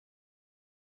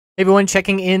Everyone,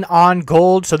 checking in on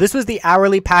gold. So this was the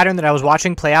hourly pattern that I was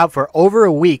watching play out for over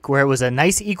a week, where it was a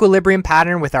nice equilibrium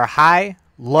pattern with our high,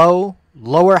 low,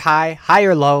 lower high,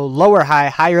 higher low, lower high,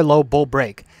 higher low bull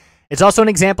break. It's also an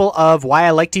example of why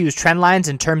I like to use trend lines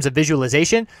in terms of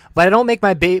visualization, but I don't make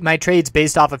my trades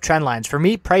based off of trend lines. For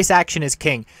me, price action is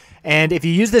king. And if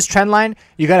you use this trend line,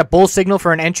 you got a bull signal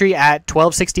for an entry at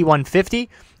 1261.50.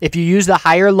 If you use the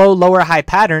higher low, lower high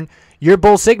pattern, your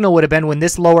bull signal would have been when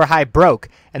this lower high broke,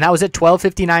 and that was at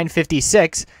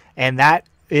 1259.56, and that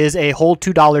is a whole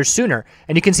 $2 sooner.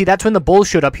 And you can see that's when the bull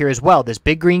showed up here as well. This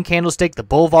big green candlestick, the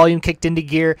bull volume kicked into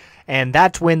gear, and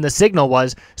that's when the signal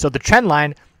was. So the trend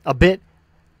line, a bit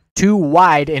too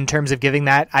wide in terms of giving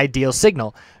that ideal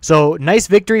signal. So nice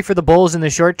victory for the bulls in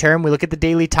the short term. We look at the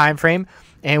daily time frame,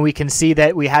 and we can see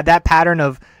that we had that pattern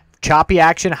of choppy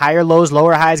action, higher lows,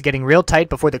 lower highs, getting real tight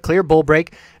before the clear bull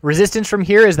break. Resistance from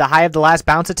here is the high of the last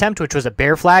bounce attempt, which was a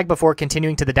bear flag before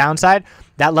continuing to the downside.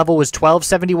 That level was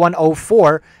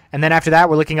 1271.04, and then after that,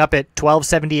 we're looking up at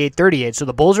 1278.38. So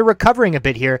the bulls are recovering a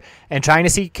bit here and trying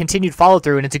to see continued follow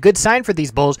through, and it's a good sign for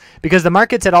these bulls because the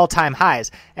market's at all-time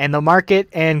highs, and the market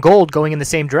and gold going in the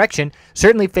same direction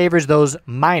certainly favors those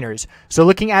miners. So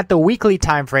looking at the weekly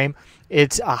time frame,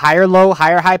 it's a higher low,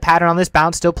 higher high pattern on this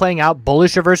bounce, still playing out.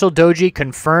 Bullish reversal doji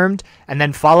confirmed and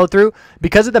then follow through.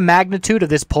 Because of the magnitude of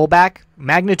this pullback,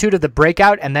 magnitude of the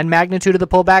breakout, and then magnitude of the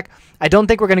pullback, I don't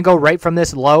think we're going to go right from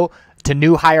this low to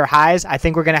new higher highs. I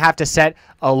think we're going to have to set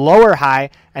a lower high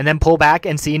and then pull back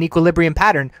and see an equilibrium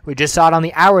pattern. We just saw it on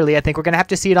the hourly. I think we're going to have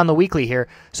to see it on the weekly here.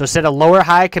 So set a lower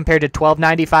high compared to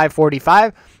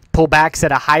 1295.45, pull back,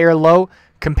 set a higher low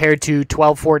compared to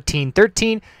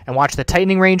 1214.13, and watch the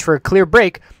tightening range for a clear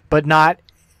break, but not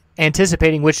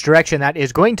anticipating which direction that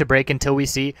is going to break until we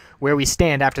see where we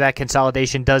stand after that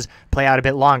consolidation does play out a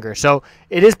bit longer. So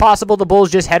it is possible the bulls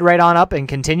just head right on up and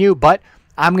continue, but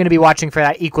I'm going to be watching for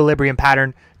that equilibrium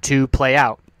pattern to play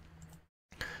out.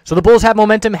 So the bulls have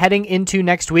momentum heading into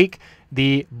next week.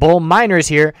 The bull miners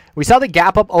here, we saw the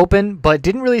gap up open, but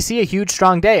didn't really see a huge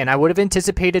strong day, and I would have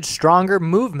anticipated stronger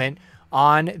movement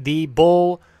on the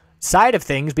bull side of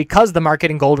things because the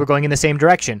market and gold were going in the same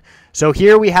direction. So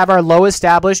here we have our low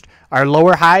established. Our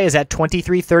lower high is at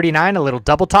 23.39, a little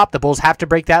double top. The bulls have to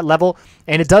break that level,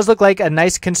 and it does look like a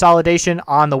nice consolidation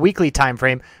on the weekly time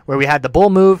frame where we had the bull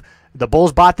move. The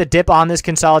bulls bought the dip on this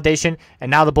consolidation, and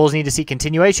now the bulls need to see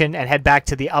continuation and head back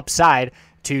to the upside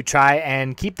to try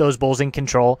and keep those bulls in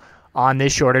control on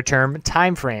this shorter term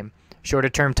time frame. Shorter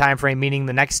term time frame meaning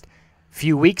the next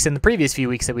few weeks and the previous few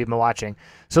weeks that we've been watching.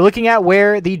 So looking at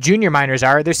where the junior miners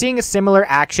are, they're seeing a similar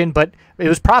action, but it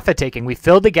was profit taking. We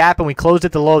filled the gap and we closed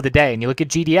at the low of the day. And you look at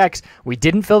GDX, we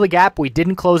didn't fill the gap, we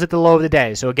didn't close at the low of the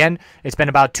day. So again, it's been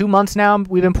about 2 months now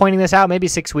we've been pointing this out, maybe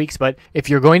 6 weeks, but if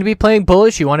you're going to be playing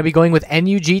bullish, you want to be going with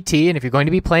NUGT, and if you're going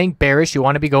to be playing bearish, you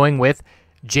want to be going with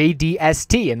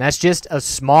JDST, and that's just a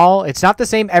small, it's not the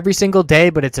same every single day,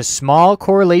 but it's a small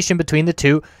correlation between the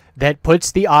two that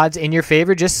puts the odds in your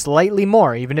favor just slightly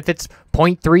more. Even if it's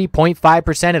 0.3,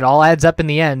 0.5%, it all adds up in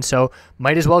the end, so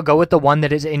might as well go with the one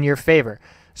that is in your favor.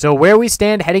 So where we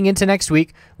stand heading into next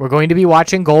week, we're going to be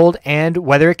watching gold, and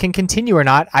whether it can continue or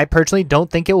not, I personally don't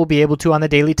think it will be able to on the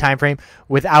daily time frame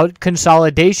without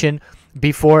consolidation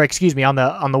before, excuse me, on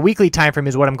the weekly time frame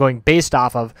is what I'm going based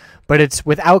off of, but it's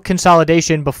without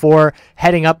consolidation before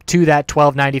heading up to that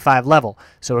 1295 level.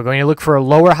 So we're going to look for a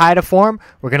lower high to form,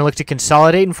 we're going to look to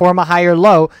consolidate and form a higher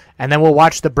low, and then we'll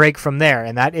watch the break from there.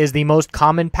 And that is the most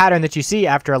common pattern that you see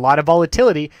after a lot of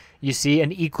volatility. You see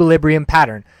an equilibrium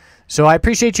pattern. So I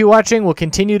appreciate you watching. We'll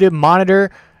continue to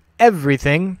monitor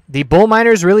everything. The bull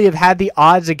miners really have had the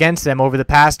odds against them over the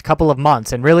past couple of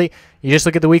months, and really you just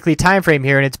look at the weekly time frame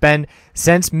here, and it's been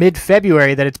since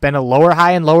mid-February that it's been a lower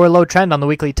high and lower low trend on the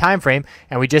weekly time frame,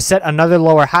 and we just set another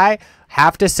lower high.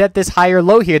 Have to set this higher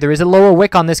low here. There is a lower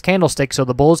wick on this candlestick, so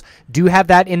the bulls do have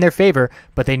that in their favor,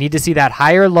 but they need to see that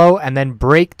higher low and then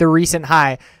break the recent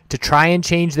high to try and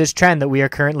change this trend that we are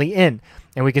currently in.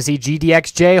 And we can see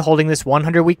GDXJ holding this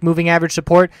 100-week moving average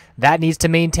support. That needs to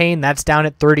maintain. That's down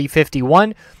at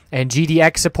 30.51. And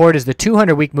GDX support is the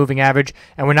 200-week moving average,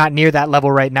 and we're not near that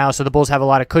level right now, so the bulls have a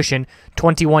lot of cushion.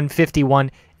 21.51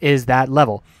 is that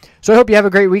level. So I hope you have a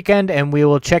great weekend, and we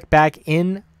will check back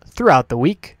in throughout the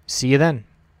week. See you then.